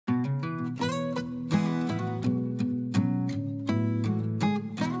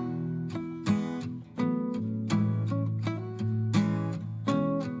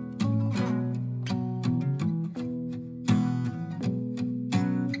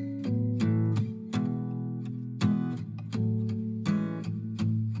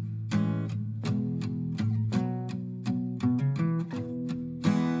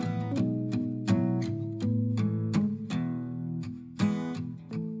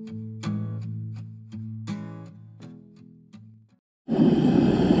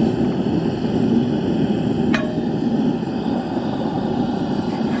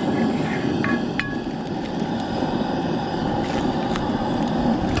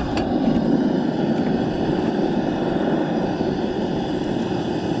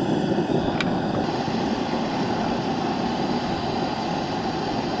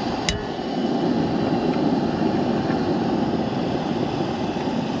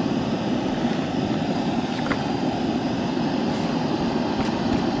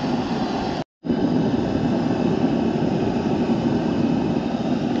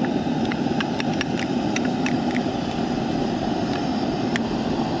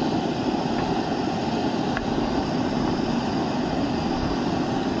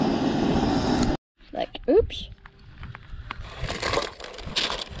Oops.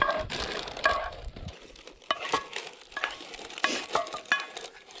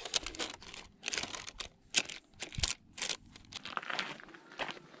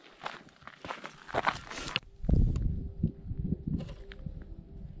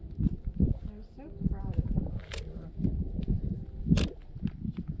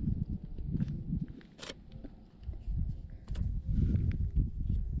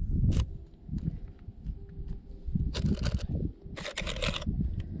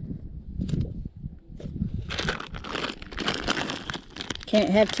 Can't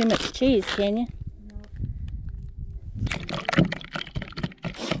have too much cheese, can you?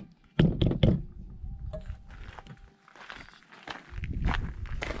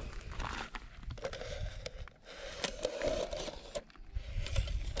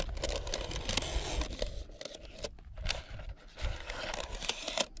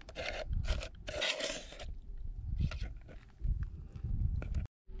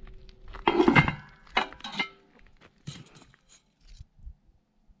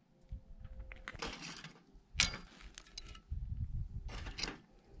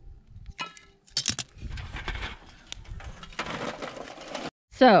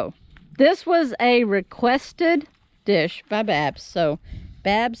 So, this was a requested dish by Babs. So,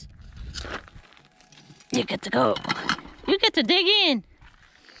 Babs, you get to go. You get to dig in.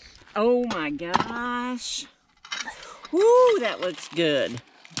 Oh my gosh. Woo, that looks good.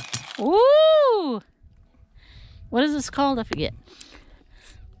 Woo! What is this called? I forget.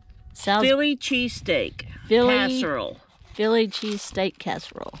 Philly cheesesteak casserole. Philly cheesesteak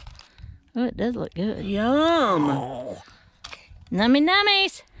casserole. Oh, it does look good. Yum. Oh. Nummy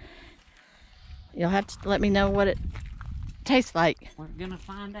nummies. You'll have to let me know what it tastes like. We're gonna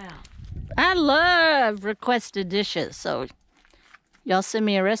find out. I love requested dishes, so y'all send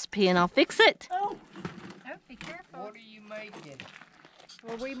me a recipe and I'll fix it. Oh, be careful. What are you making?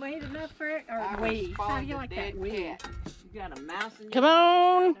 Well, we made enough for it, or we? How do you like that? We. You got a mouse in your Come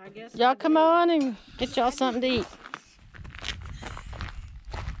on. I guess Y'all come on and get y'all something to eat.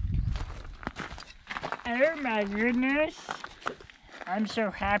 Oh my goodness. I'm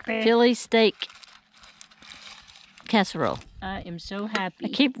so happy. Philly steak casserole. I am so happy. I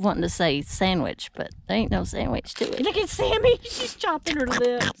keep wanting to say sandwich, but there ain't no sandwich to it. Look at Sammy. She's chopping her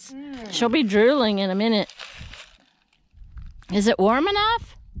lips. She'll be drooling in a minute. Is it warm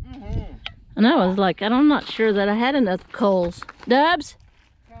enough? Mm-hmm. I know. I was like, I'm not sure that I had enough coals. Dubs?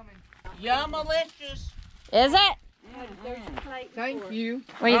 Yum-alicious. Is it? Thank you.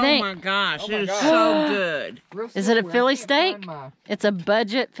 What do you think? Oh my gosh, Oh my it is gosh. so good. Is it a Philly steak? It's a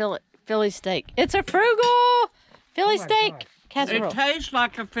budget Philly steak. It's a frugal Philly steak gosh. casserole. It tastes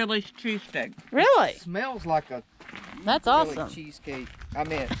like a Philly cheesesteak. Really? It smells like a That's Philly awesome. cheesecake. I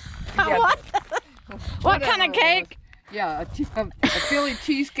mean, What? What kind of cake? yeah, a Philly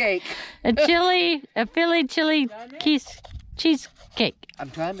cheesecake. A Philly chili cheesecake. I'm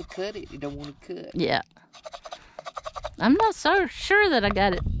trying to cut it. You don't want to cut. Yeah. I'm not so sure that I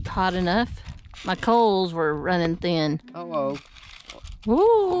got it hot enough. My coals were running thin. Oh,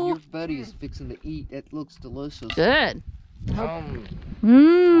 Ooh, your buddy is fixing to eat. That looks delicious. good. Oh my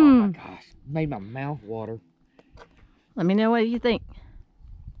Mmm. gosh, made my mouth water. Let me know what you think.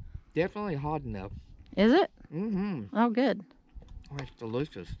 Definitely hot enough. Is it? Mm-hmm. Oh, good. Oh, it's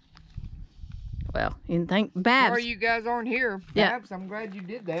delicious. Well, you can thank Babs. Sorry you guys aren't here. Yeah. Babs, I'm glad you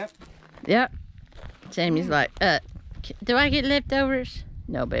did that. Yep. Sammy's like, do I get leftovers?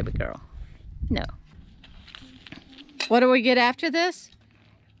 No, baby girl. No. What do we get after this?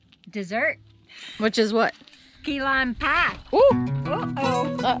 Dessert. Which is what? Key lime pie. Ooh.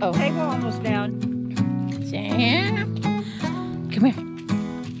 Uh-oh. Uh-oh. Table almost down. Sam. Come here.